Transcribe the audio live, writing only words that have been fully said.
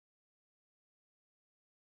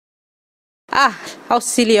Ah, how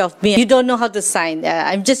silly of me. You don't know how to sign.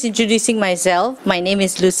 I'm just introducing myself. My name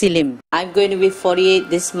is Lucy Lim. I'm going to be 48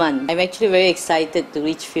 this month. I'm actually very excited to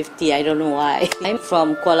reach 50. I don't know why. I'm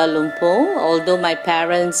from Kuala Lumpur, although my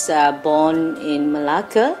parents are born in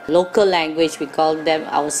Malacca. Local language, we call them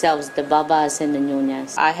ourselves the Babas and the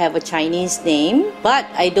Nyonyas. I have a Chinese name, but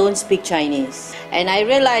I don't speak Chinese. And I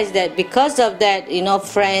realized that because of that,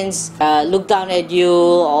 friends look down at you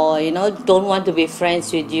or, don't want to be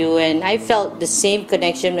friends with you. And I felt the same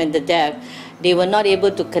connection when the deaf. They were not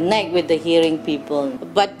able to connect with the hearing people.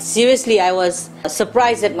 But seriously, I was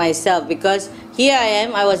surprised at myself because here I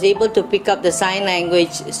am, I was able to pick up the sign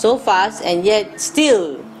language so fast and yet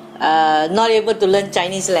still not able to learn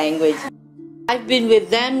Chinese language. I've been with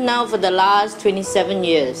them now for the last 27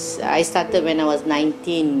 years. I started when I was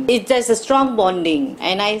 19. There's a strong bonding,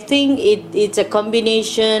 and I think it's a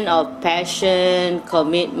combination of passion,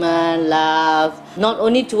 commitment, love, not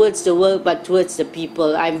only towards the work but towards the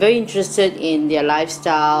people. I'm very interested in their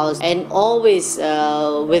lifestyles and always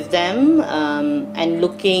with them and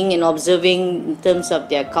looking and observing in terms of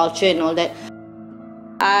their culture and all that.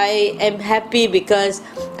 I am happy because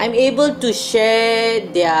I'm able to share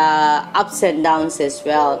their ups and downs as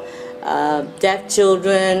well. Deaf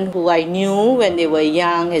children who I knew when they were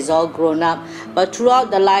young has all grown up, but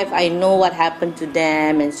throughout the life I know what happened to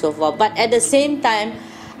them and so forth. But at the same time,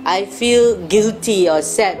 I feel guilty or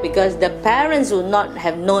sad because the parents would not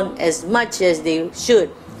have known as much as they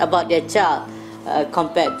should about their child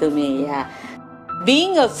compared to me. Yeah.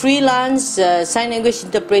 Being a freelance sign language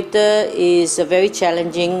interpreter is very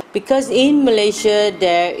challenging because in Malaysia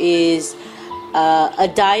there is a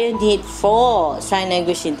dire need for sign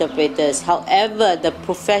language interpreters. However, the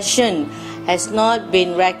profession has not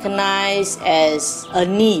been recognized as a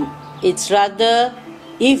need. It's rather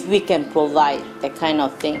if we can provide that kind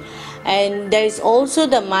of thing. And there is also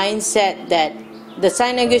the mindset that the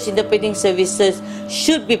sign language interpreting services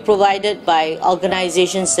should be provided by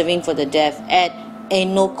organizations serving for the deaf at a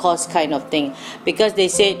no-cost kind of thing, because they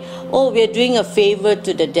said, oh, we're doing a favor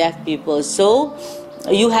to the deaf people, so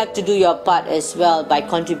you have to do your part as well by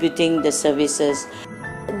contributing the services.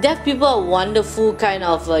 Deaf people are wonderful kind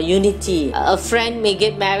of unity. A friend may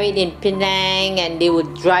get married in Penang and they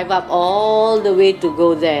would drive up all the way to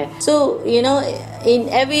go there. So, in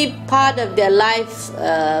every part of their life,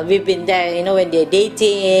 we've been there, when they're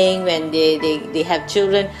dating, when they have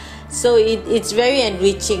children. So it's very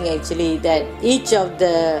enriching actually that each of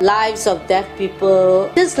the lives of deaf people,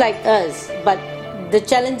 just like us, but the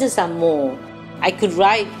challenges are more. I could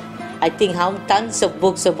write, I think, tons of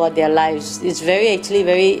books about their lives. It's very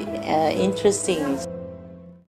interesting.